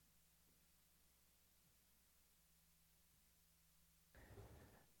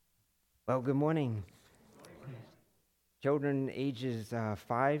Well, good morning. Children ages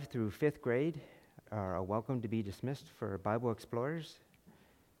 5 through 5th grade are welcome to be dismissed for Bible Explorers.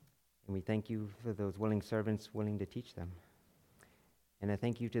 And we thank you for those willing servants willing to teach them. And I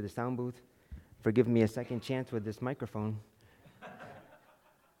thank you to the sound booth for giving me a second chance with this microphone.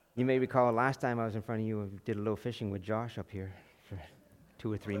 You may recall last time I was in front of you, I did a little fishing with Josh up here for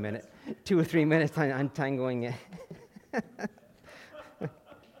 2 or 3 minutes. 2 or 3 minutes untangling it.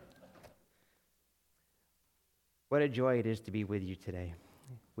 What a joy it is to be with you today.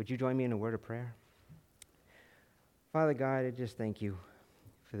 Would you join me in a word of prayer? Father God, I just thank you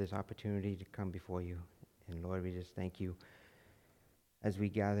for this opportunity to come before you. And Lord, we just thank you as we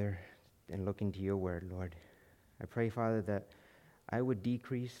gather and look into your word, Lord. I pray, Father, that I would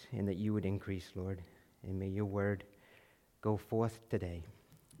decrease and that you would increase, Lord. And may your word go forth today.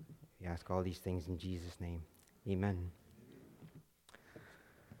 We ask all these things in Jesus' name. Amen.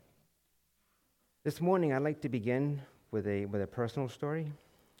 This morning, I'd like to begin with a personal story.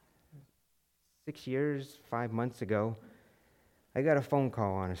 6 years, 5 months ago, I got a phone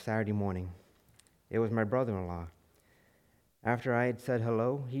call on a Saturday morning. It was my brother-in-law. After I had said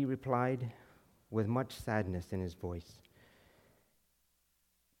hello, he replied with much sadness in his voice.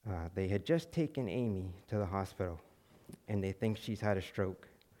 They had just taken Amy to the hospital, and they think she's had a stroke.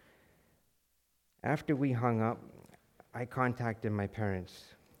 After we hung up, I contacted my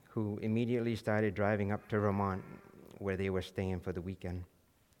parents, who immediately started driving up to Vermont, where they were staying for the weekend.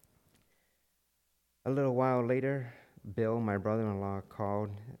 A little while later, Bill, my brother-in-law, called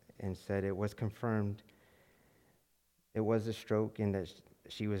and said it was confirmed it was a stroke and that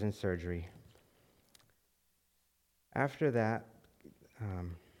she was in surgery. After that,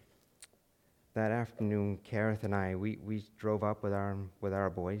 that afternoon, Kareth and I, we drove up with our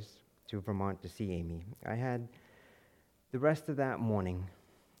boys to Vermont to see Amy. I had the rest of that morning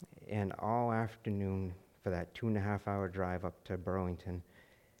and all afternoon for that 2.5-hour drive up to Burlington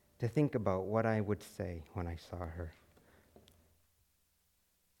to think about what I would say when I saw her.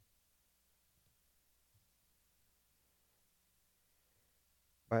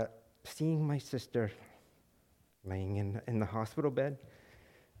 But seeing my sister laying in the hospital bed,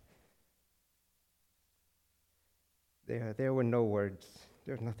 there were no words.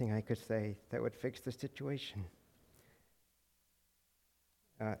 There was nothing I could say that would fix the situation.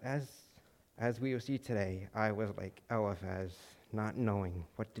 As we will see today, I was like Eliphaz, not knowing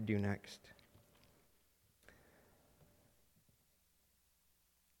what to do next.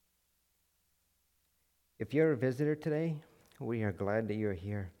 If you're a visitor today, we are glad that you're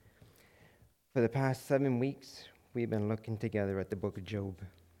here. For the past 7 weeks, we've been looking together at the book of Job.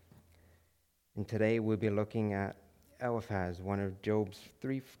 And today we'll be looking at Eliphaz, one of Job's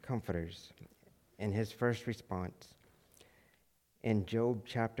 3 comforters, and his first response. In Job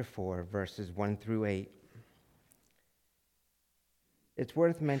chapter 4, verses 1 through 8. It's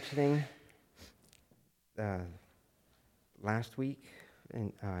worth mentioning last week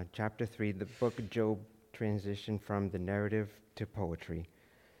in chapter 3, the book of Job transitioned from the narrative to poetry.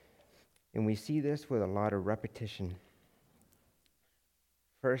 And we see this with a lot of repetition.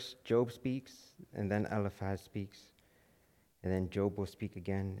 First, Job speaks, and then Eliphaz speaks, and then Job will speak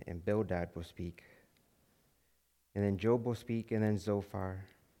again, and Bildad will speak. And then Job will speak, and then Zophar,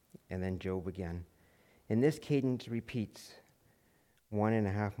 and then Job again. And this cadence repeats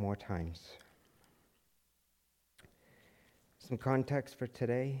 1.5 more times. Some context for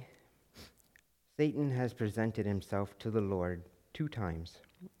today. Satan has presented himself to the Lord 2 times,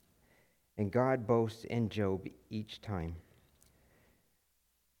 and God boasts in Job each time.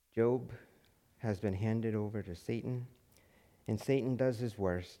 Job has been handed over to Satan, and Satan does his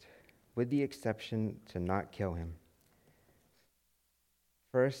worst, with the exception to not kill him.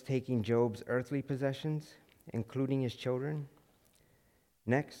 First, taking Job's earthly possessions, including his children.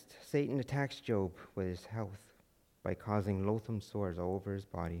 Next, Satan attacks Job with his health by causing loathsome sores all over his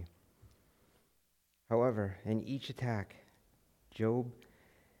body. However, in each attack, Job's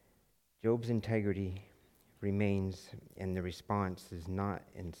integrity remains, and the response is not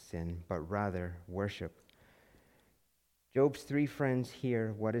in sin, but rather worship. Job's 3 friends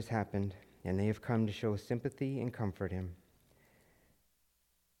hear what has happened, and they have come to show sympathy and comfort him.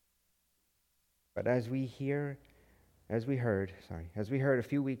 But as we heard a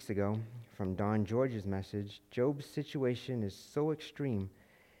few weeks ago from Don George's message, Job's situation is so extreme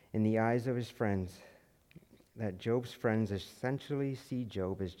in the eyes of his friends that Job's friends essentially see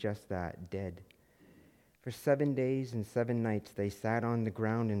Job as just that, dead. For 7 days and 7 nights they sat on the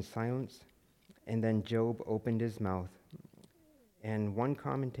ground in silence, and then Job opened his mouth. And one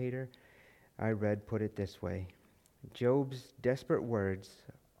commentator I read put it this way: Job's desperate words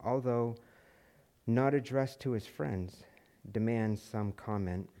although not addressed to his friends, demands some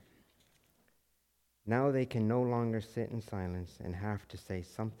comment. Now they can no longer sit in silence and have to say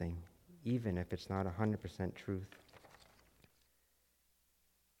something, even if it's not 100% truth.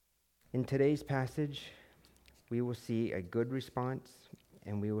 In today's passage, we will see a good response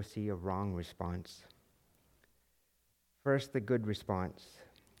and we will see a wrong response. First, the good response.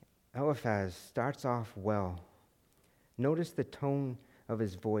 Eliphaz starts off well. Notice the tone of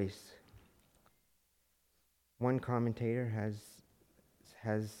his voice. One commentator has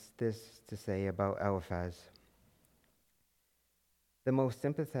this to say about Eliphaz. The most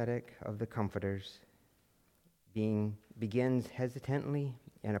sympathetic of the comforters begins hesitantly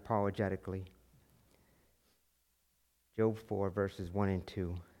and apologetically. Job 4, verses 1 and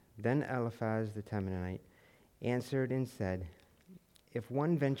 2. Then Eliphaz the Temanite answered and said, "If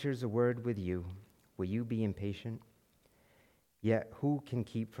one ventures a word with you, will you be impatient? Yet who can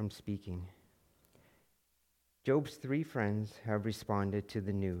keep from speaking?" Job's 3 friends have responded to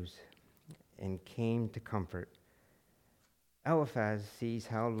the news and came to comfort. Eliphaz sees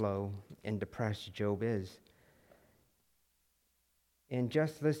how low and depressed Job is. And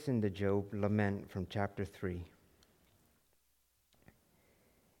just listen to Job lament from chapter 3.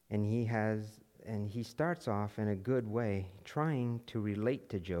 And he starts off in a good way, trying to relate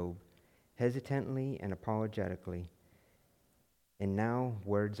to Job, hesitantly and apologetically. And now,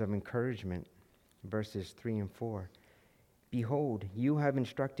 words of encouragement, verses 3 and 4. "Behold, you have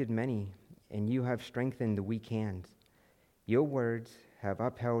instructed many, and you have strengthened the weak hands. Your words have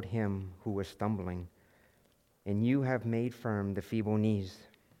upheld him who was stumbling, and you have made firm the feeble knees."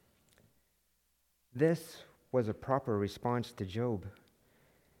 This was a proper response to Job.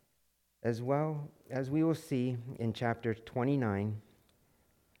 As well as we will see in chapter 29,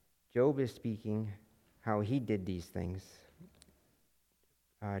 Job is speaking how he did these things.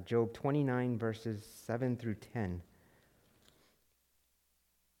 Job 29, verses 7 through 10.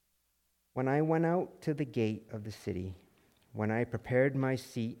 "When I went out to the gate of the city, when I prepared my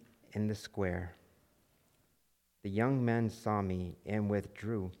seat in the square, the young men saw me and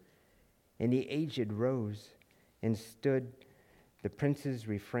withdrew, and the aged rose and stood. The princes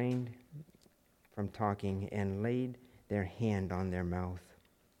refrained from talking and laid their hand on their mouth.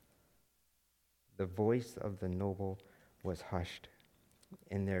 The voice of the noble was hushed,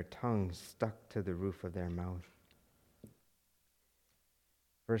 and their tongues stuck to the roof of their mouth."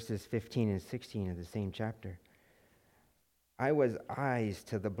 Verses 15 and 16 of the same chapter. "I was eyes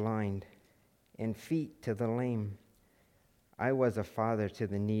to the blind and feet to the lame. I was a father to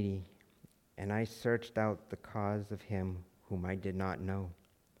the needy, and I searched out the cause of him whom I did not know."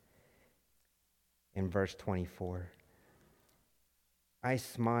 In verse 24, "I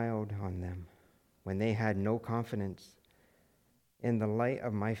smiled on them when they had no confidence. In the light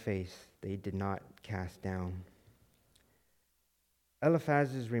of my face they did not cast down."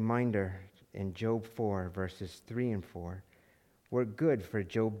 Eliphaz's reminder in Job 4, verses 3 and 4, were good for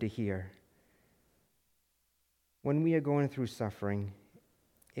Job to hear. When we are going through suffering,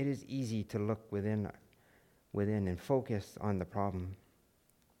 it is easy to look within and focus on the problem.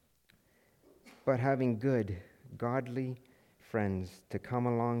 But having good, godly friends to come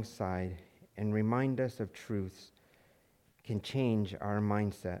alongside and remind us of truths can change our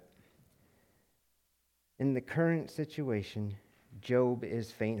mindset. In the current situation, Job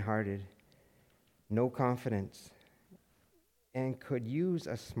is faint-hearted, no confidence, and could use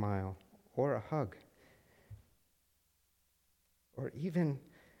a smile or a hug, or even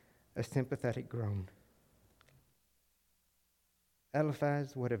a sympathetic groan.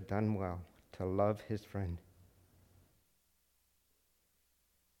 Eliphaz would have done well to love his friend,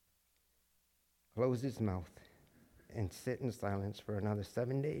 close his mouth, and sit in silence for another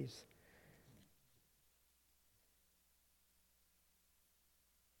 7 days.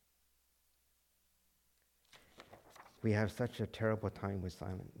 We have such a terrible time with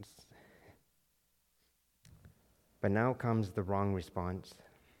silence. But now comes the wrong response.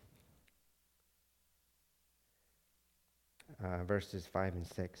 Verses 5 and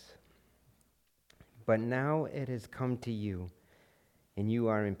 6. "But now it has come to you, and you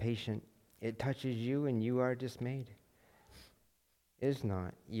are impatient. It touches you, and you are dismayed. Is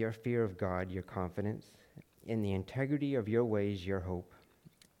not your fear of God your confidence, in the integrity of your ways your hope?"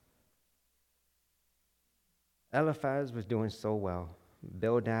 Eliphaz was doing so well.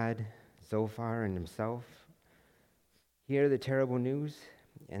 Bildad, Zophar, and himself hear the terrible news,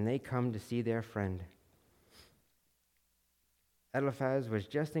 and they come to see their friend. Eliphaz was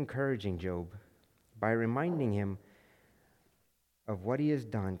just encouraging Job by reminding him of what he has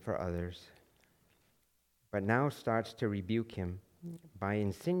done for others, but now starts to rebuke him by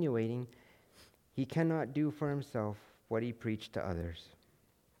insinuating he cannot do for himself what he preached to others.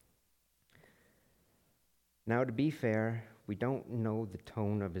 Now, to be fair, we don't know the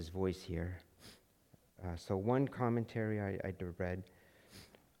tone of his voice here. So one commentary I read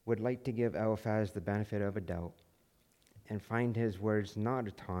would like to give Eliphaz the benefit of a doubt and find his words not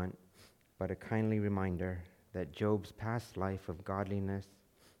a taunt, but a kindly reminder that Job's past life of godliness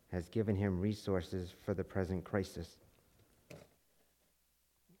has given him resources for the present crisis.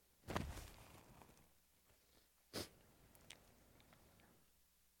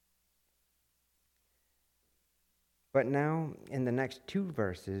 But now, in the next two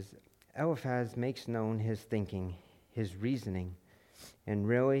verses, Eliphaz makes known his thinking, his reasoning, and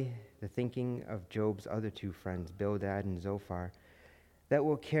really the thinking of Job's other two friends, Bildad and Zophar, that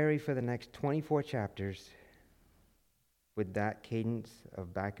will carry for the next 24 chapters with that cadence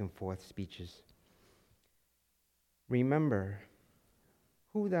of back and forth speeches. Remember,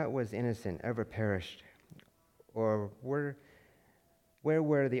 who that was innocent ever perished, or where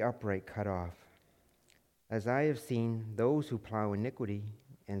were the upright cut off? As I have seen, those who plow iniquity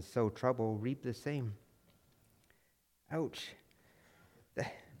and sow trouble reap the same. Ouch.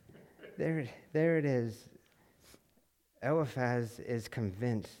 There it is. Eliphaz is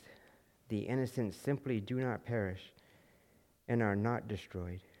convinced the innocent simply do not perish and are not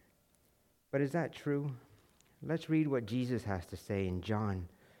destroyed. But is that true? Let's read what Jesus has to say in John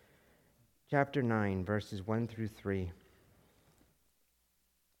chapter 9, verses 1 through 3.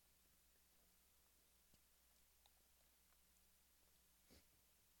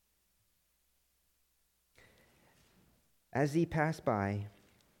 As he passed by,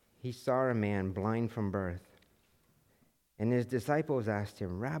 he saw a man blind from birth. And his disciples asked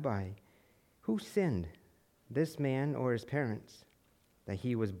him, Rabbi, who sinned, this man or his parents, that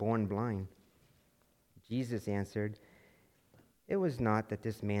he was born blind? Jesus answered, it was not that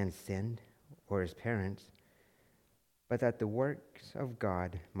this man sinned or his parents, but that the works of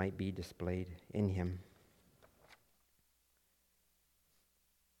God might be displayed in him.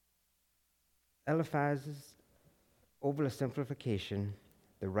 Eliphaz's oversimplification,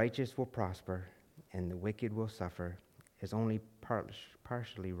 the righteous will prosper and the wicked will suffer, is only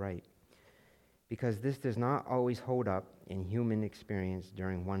partially right, because this does not always hold up in human experience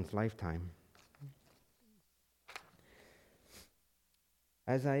during one's lifetime.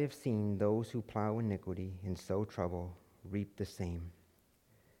 As I have seen, those who plow iniquity and sow trouble reap the same.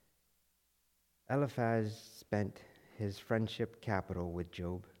 Eliphaz spent his friendship capital with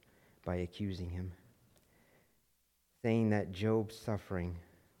Job by accusing him, saying that Job's suffering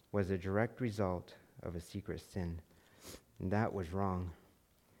was a direct result of a secret sin, and that was wrong.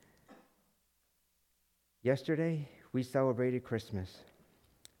 Yesterday, we celebrated Christmas.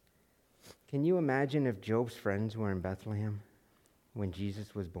 Can you imagine if Job's friends were in Bethlehem when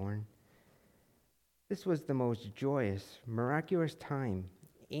Jesus was born? This was the most joyous, miraculous time,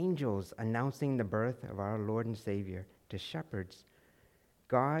 angels announcing the birth of our Lord and Savior to shepherds.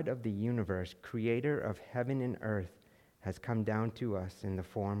 God of the universe, creator of heaven and earth, has come down to us in the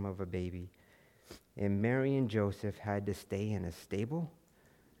form of a baby. And Mary and Joseph had to stay in a stable?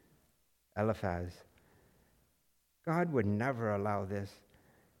 Eliphaz, God would never allow this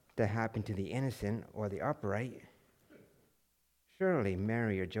to happen to the innocent or the upright. Surely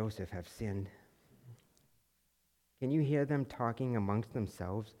Mary or Joseph have sinned. Can you hear them talking amongst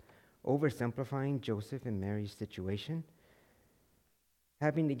themselves, oversimplifying Joseph and Mary's situation?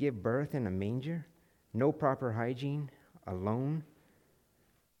 Having to give birth in a manger, no proper hygiene, alone?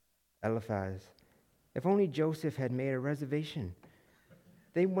 Eliphaz, if only Joseph had made a reservation,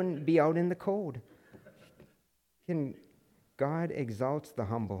 they wouldn't be out in the cold. God exalts the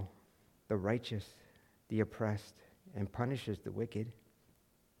humble, the righteous, the oppressed, and punishes the wicked.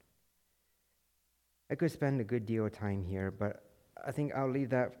 I could spend a good deal of time here, but I think I'll leave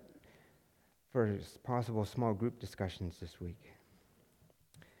that for possible small group discussions this week.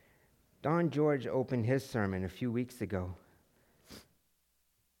 Don George opened his sermon a few weeks ago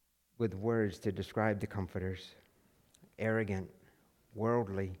with words to describe the comforters: arrogant,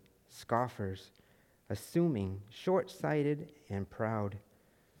 worldly, scoffers, assuming, short-sighted, and proud.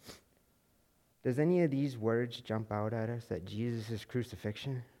 Does any of these words jump out at us at Jesus'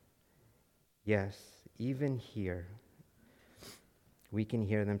 crucifixion? Yes, even here, we can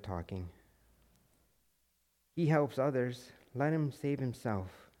hear them talking. He helps others, let him save himself.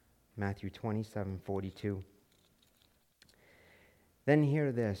 Matthew 27:42. Then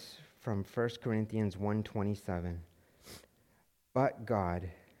hear this from 1 Corinthians 1:27. But God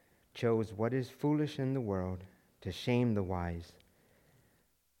chose what is foolish in the world to shame the wise.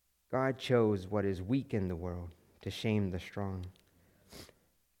 God chose what is weak in the world to shame the strong.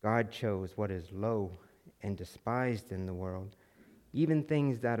 God chose what is low and despised in the world, even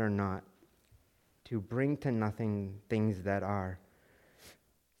things that are not, to bring to nothing things that are,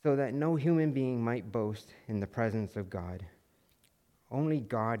 so that no human being might boast in the presence of God. Only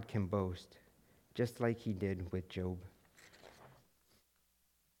God can boast, just like he did with Job.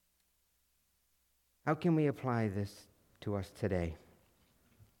 How can we apply this to us today?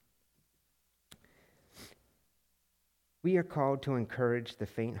 We are called to encourage the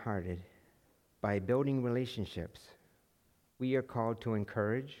faint-hearted by building relationships. We are called to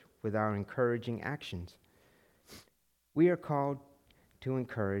encourage with our encouraging actions. We are called to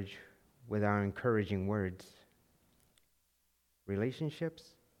encourage with our encouraging words.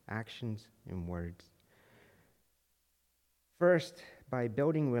 Relationships, actions, and words. First, by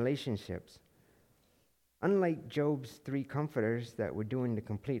building relationships. Unlike Job's 3 comforters that were doing the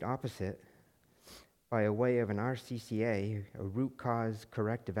complete opposite, by a way of an RCCA, a root cause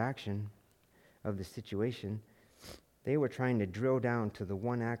corrective action of the situation, they were trying to drill down to the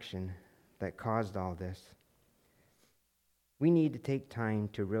one action that caused all this. We need to take time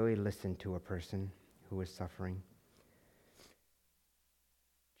to really listen to a person who is suffering.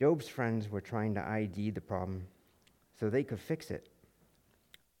 Job's friends were trying to ID the problem so they could fix it.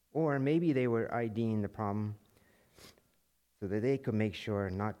 Or maybe they were IDing the problem so that they could make sure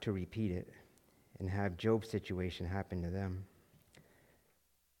not to repeat it and have Job's situation happen to them.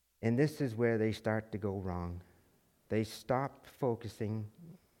 And this is where they start to go wrong. They stop focusing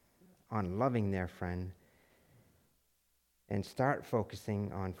on loving their friend and start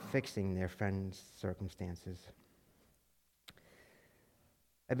focusing on fixing their friend's circumstances.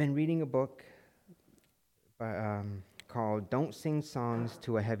 I've been reading a book called Don't Sing Songs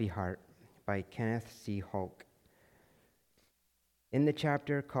to a Heavy Heart by Kenneth C. Hulk. In the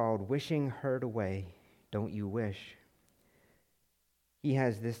chapter called Wishing Hurt Away, Don't You Wish, he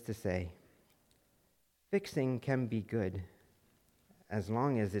has this to say: fixing can be good as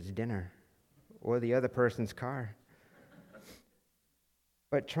long as it's dinner or the other person's car.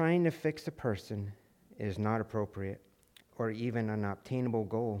 But trying to fix a person is not appropriate or even an obtainable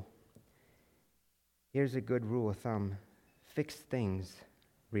goal. Here's a good rule of thumb: fix things,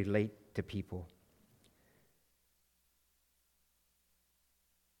 relate to people.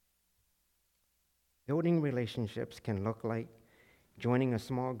 Building relationships can look like joining a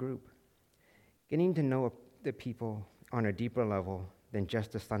small group, getting to know the people on a deeper level than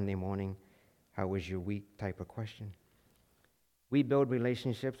just a Sunday morning, how was your week type of question. We build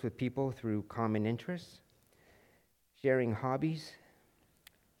relationships with people through common interests, sharing hobbies.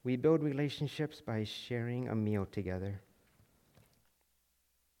 We build relationships by sharing a meal together.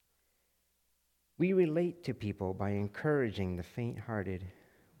 We relate to people by encouraging the faint-hearted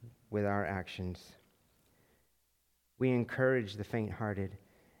with our actions. We encourage the faint-hearted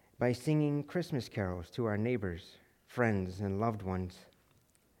by singing Christmas carols to our neighbors, friends, and loved ones,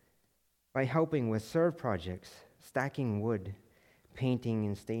 by helping with serve projects, stacking wood, painting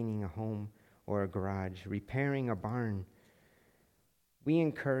and staining a home or a garage, repairing a barn. We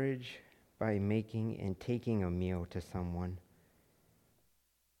encourage by making and taking a meal to someone.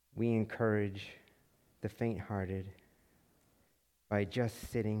 We encourage the faint-hearted by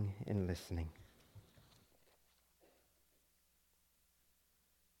just sitting and listening.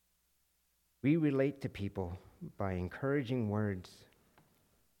 We relate to people by encouraging words.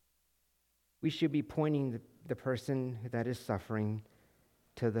 We should be pointing the person that is suffering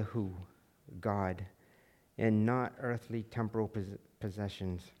to the who, God, and not earthly temporal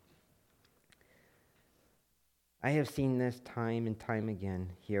possessions. I have seen this time and time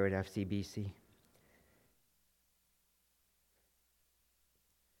again here at FCBC.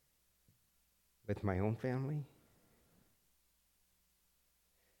 With my own family,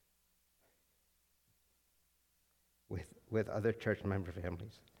 with other church member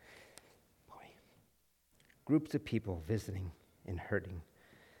families. Boy. Groups of people visiting and hurting,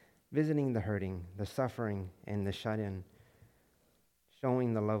 visiting the hurting, the suffering, and the shut-in,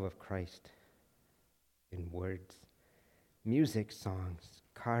 showing the love of Christ in words, music, songs,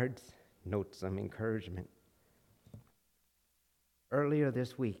 cards, notes of encouragement. Earlier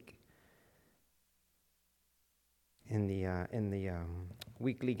this week, in the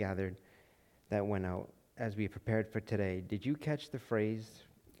weekly gathered that went out, as we prepared for today, did you catch the phrase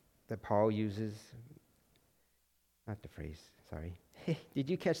that Paul uses? Not the phrase, sorry. Did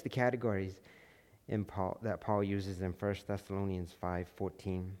you catch the categories that Paul uses in 1 Thessalonians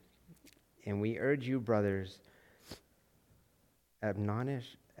 5:14? And we urge you, brothers,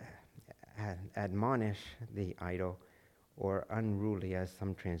 admonish the idle or unruly, as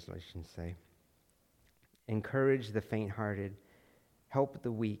some translations say. Encourage the faint-hearted, Help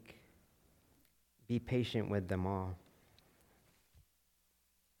the weak. Be patient with them all.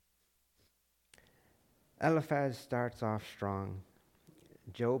 Eliphaz starts off strong.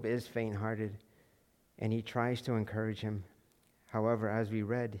 Job is faint-hearted, and he tries to encourage him. However, as we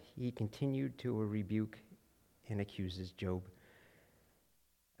read, he continued to rebuke and accuses Job.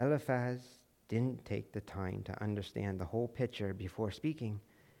 Eliphaz didn't take the time to understand the whole picture before speaking.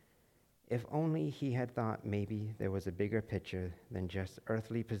 If only he had thought maybe there was a bigger picture than just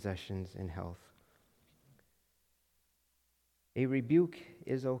earthly possessions and health. A rebuke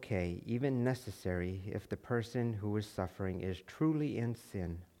is okay, even necessary, if the person who is suffering is truly in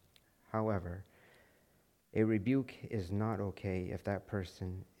sin. However, a rebuke is not okay if that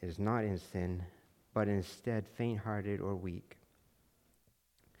person is not in sin, but instead faint-hearted or weak.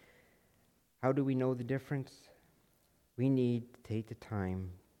 How do we know the difference? We need to take the time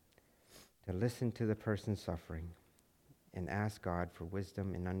to listen to the person suffering and ask God for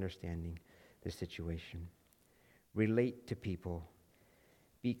wisdom in understanding the situation. Relate to people.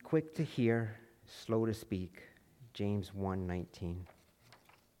 Be quick to hear, slow to speak. James 1:19.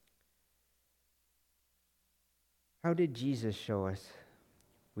 How did Jesus show us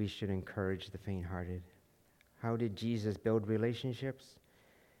we should encourage the faint-hearted? How did Jesus build relationships?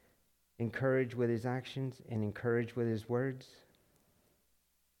 Encourage with his actions and encourage with his words?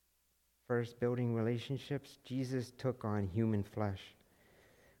 First, building relationships, Jesus took on human flesh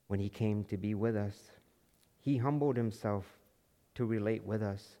when he came to be with us. He humbled himself to relate with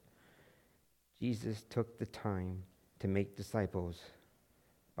us. Jesus took the time to make disciples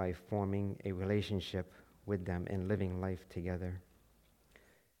by forming a relationship with them and living life together.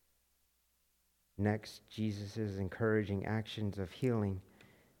 Next, Jesus' encouraging actions of healing.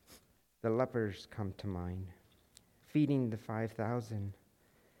 The lepers come to mind. Feeding the 5,000.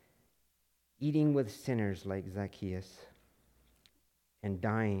 Eating with sinners like Zacchaeus. And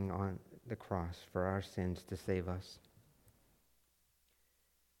dying on the cross for our sins to save us.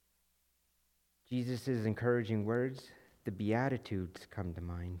 Jesus' encouraging words, the Beatitudes, come to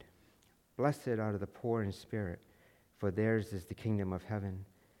mind. Blessed are the poor in spirit, for theirs is the kingdom of heaven.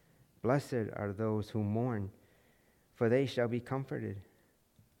 Blessed are those who mourn, for they shall be comforted.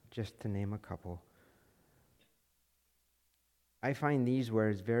 Just to name a couple. I find these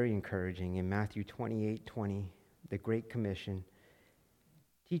words very encouraging in Matthew 28:20, the Great Commission,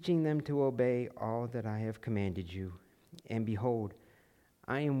 teaching them to obey all that I have commanded you. And behold,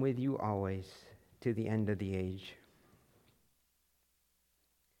 I am with you always to the end of the age.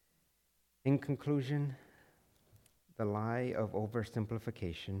 In conclusion, the lie of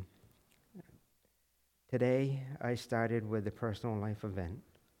oversimplification. Today, I started with a personal life event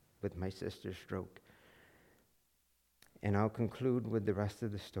with my sister's stroke. And I'll conclude with the rest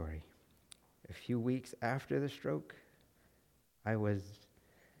of the story. A few weeks after the stroke, I was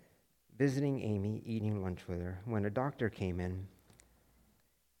visiting Amy, eating lunch with her, when a doctor came in.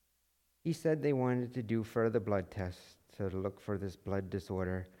 He said they wanted to do further blood tests to look for this blood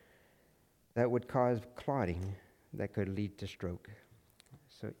disorder that would cause clotting that could lead to stroke.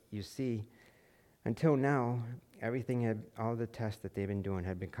 So you see, until now, all the tests that they've been doing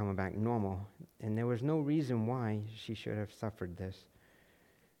had been coming back normal, and there was no reason why she should have suffered this.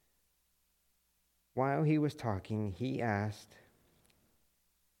 While he was talking, he asked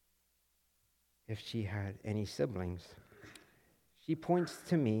if she had any siblings. She points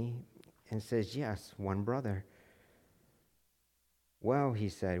to me and says, yes, one brother. Well, he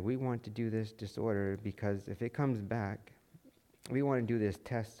said, we want to do this disorder because if it comes back, we want to do this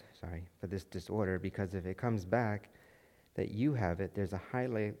test, for this disorder, because if it comes back that you have it, there's a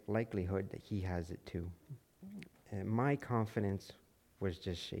high likelihood that he has it too. And my confidence was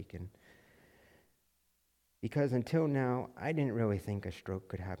just shaken. Because until now, I didn't really think a stroke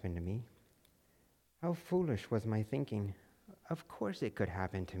could happen to me. How foolish was my thinking? Of course it could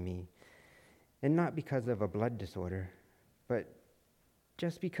happen to me. And not because of a blood disorder, but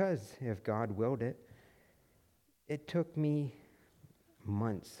just because, if God willed it. It took me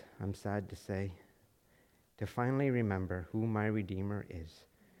months, I'm sad to say, to finally remember who my Redeemer is.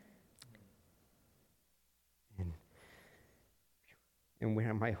 And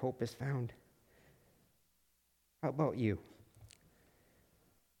where my hope is found. How about you?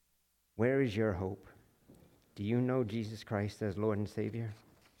 Where is your hope? Do you know Jesus Christ as Lord and Savior?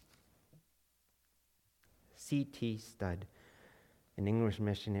 C.T. Studd, an English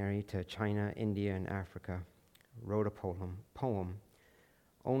missionary to China, India, and Africa, wrote a poem,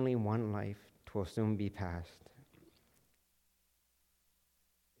 Only One Life, 'Twill Soon Be Past.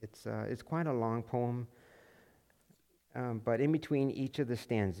 It's quite a long poem, but in between each of the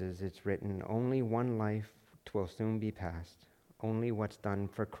stanzas, it's written, only one life, 'twill soon be past. only what's done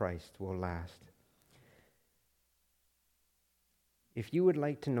for Christ will last. If you would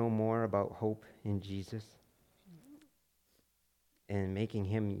like to know more about hope in Jesus and making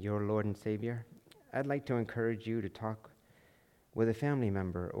him your Lord and Savior, I'd like to encourage you to talk with a family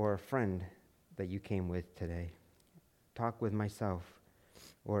member or a friend that you came with today. Talk with myself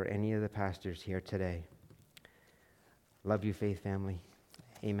or any of the pastors here today. Love you, Faith family.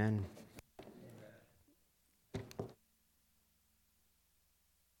 Amen.